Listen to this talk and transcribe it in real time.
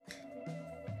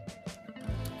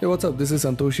Hey, what's up? This is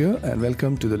Santosh here, and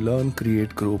welcome to the Learn,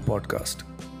 Create, Grow podcast.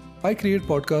 I create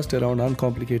podcasts around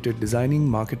uncomplicated designing,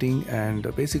 marketing,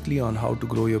 and basically on how to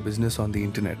grow your business on the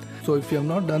internet. So if you have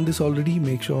not done this already,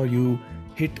 make sure you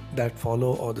hit that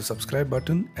follow or the subscribe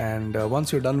button. And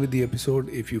once you're done with the episode,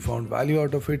 if you found value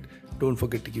out of it, don't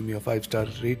forget to give me a 5-star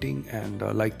rating and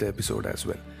like the episode as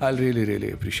well. I'll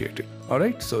really appreciate it.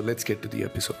 Alright, so let's get to the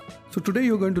episode. So today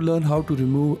you're going to learn how to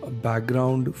remove a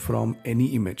background from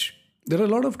any image. There are a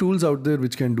lot of tools out there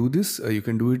which can do this. You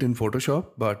can do it in Photoshop,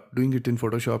 but doing it in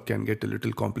Photoshop can get a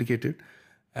little complicated.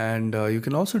 And you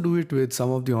can also do it with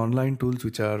some of the online tools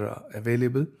which are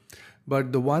available.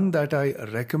 But the one that I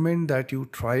recommend that you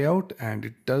try out, and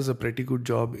it does a pretty good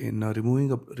job in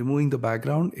removing the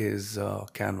background, is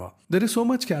Canva. There is so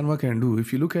much Canva can do.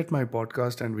 If you look at my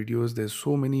podcast and videos, there's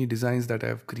so many designs that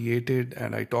I've created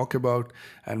and I talk about,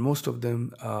 and most of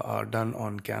them are done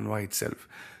on Canva itself.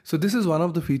 So this is one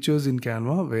of the features in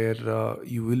Canva where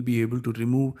you will be able to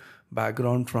remove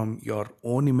background from your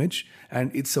own image,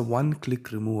 and it's a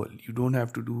one-click removal. You don't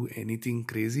have to do anything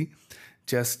crazy.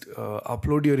 Just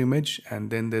upload your image,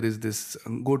 and then there is this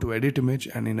go to edit image,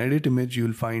 and in edit image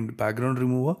you'll find background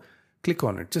remover. Click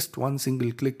on it, just one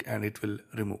single click, and it will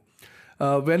remove.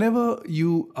 Whenever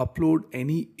you upload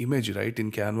any image, right,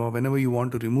 in Canva, whenever you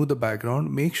want to remove the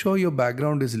background, make sure your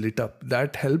background is lit up.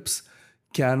 That helps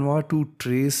Canva to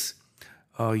trace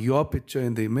your picture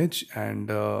in the image and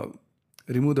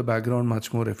remove the background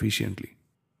much more efficiently.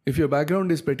 If your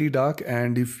background is pretty dark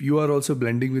and if you are also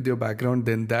blending with your background,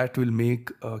 then that will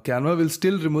make Canva will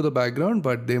still remove the background,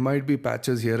 but there might be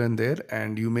patches here and there,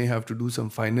 and you may have to do some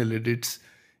final edits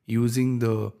using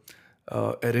the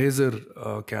eraser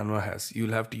Canva has.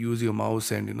 You'll have to use your mouse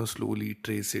and slowly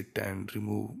trace it and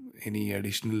remove any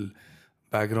additional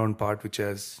background part which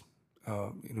has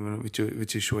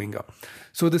which is showing up.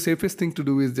 So the safest thing to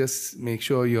do is just make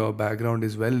sure your background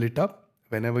is well lit up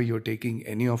whenever you're clicking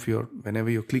any of your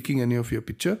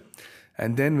picture,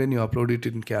 and then when you upload it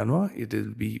in Canva, it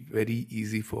will be very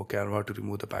easy for Canva to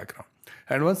remove the background.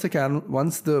 And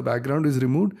once the background is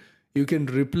removed, you can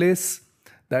replace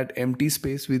that empty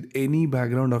space with any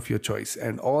background of your choice.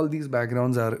 And all these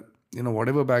backgrounds are,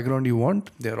 whatever background you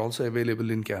want, they are also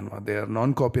available in Canva. They are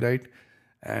non-copyright,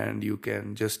 and you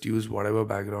can just use whatever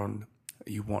background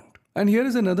you want. And here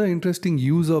is another interesting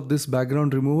use of this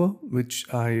background remover, which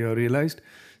I realized.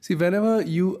 See, whenever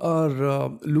you are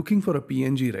looking for a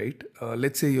PNG, right?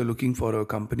 Let's say you're looking for a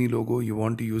company logo, you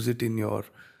want to use it in your,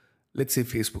 let's say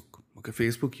Facebook. Okay,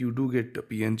 Facebook, you do get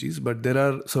PNGs, but there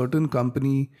are certain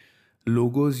company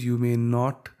logos you may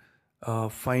not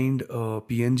find a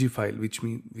PNG file, which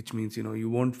means you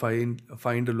won't find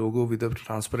a logo with a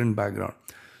transparent background.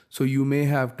 So you may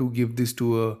have to give this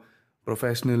to a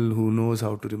professional who knows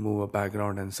how to remove a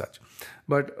background and such.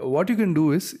 But what you can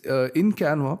do is in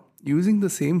Canva, using the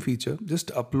same feature, just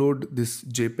upload this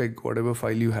JPEG, whatever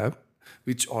file you have,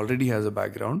 which already has a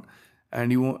background,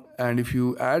 and if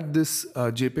you add this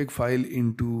JPEG file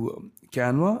into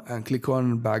Canva and click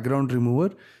on background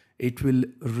remover, it will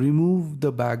remove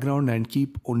the background and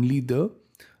keep only the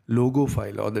logo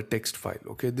file or the text file.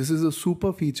 Okay, this is a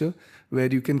super feature where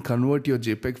you can convert your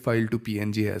JPEG file to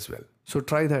PNG as well. So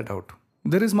try that out.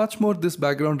 There is much more this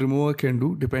background remover can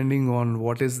do depending on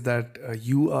what is that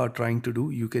you are trying to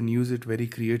do. You can use it very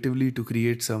creatively to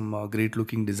create some great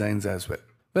looking designs as well.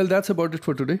 Well, that's about it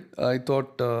for today. I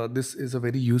thought this is a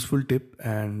very useful tip,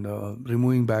 and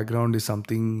removing background is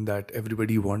something that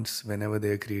everybody wants whenever they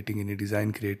are creating any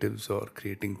design creatives or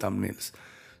creating thumbnails.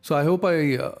 So I hope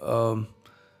I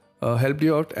helped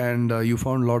you out and you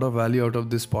found a lot of value out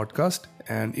of this podcast.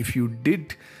 And if you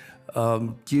did,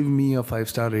 give me a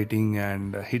 5-star rating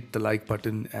and hit the like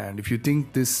button. And if you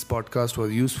think this podcast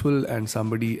was useful and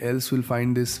somebody else will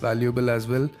find this valuable as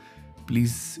well,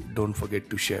 please don't forget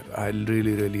to share. I'll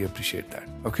really appreciate that.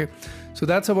 Okay, so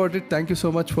that's about it. Thank you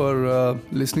so much for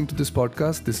listening to this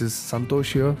podcast. This is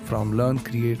Santosh here from Learn,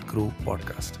 Create, Grow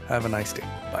podcast. Have a nice day.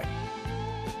 Bye.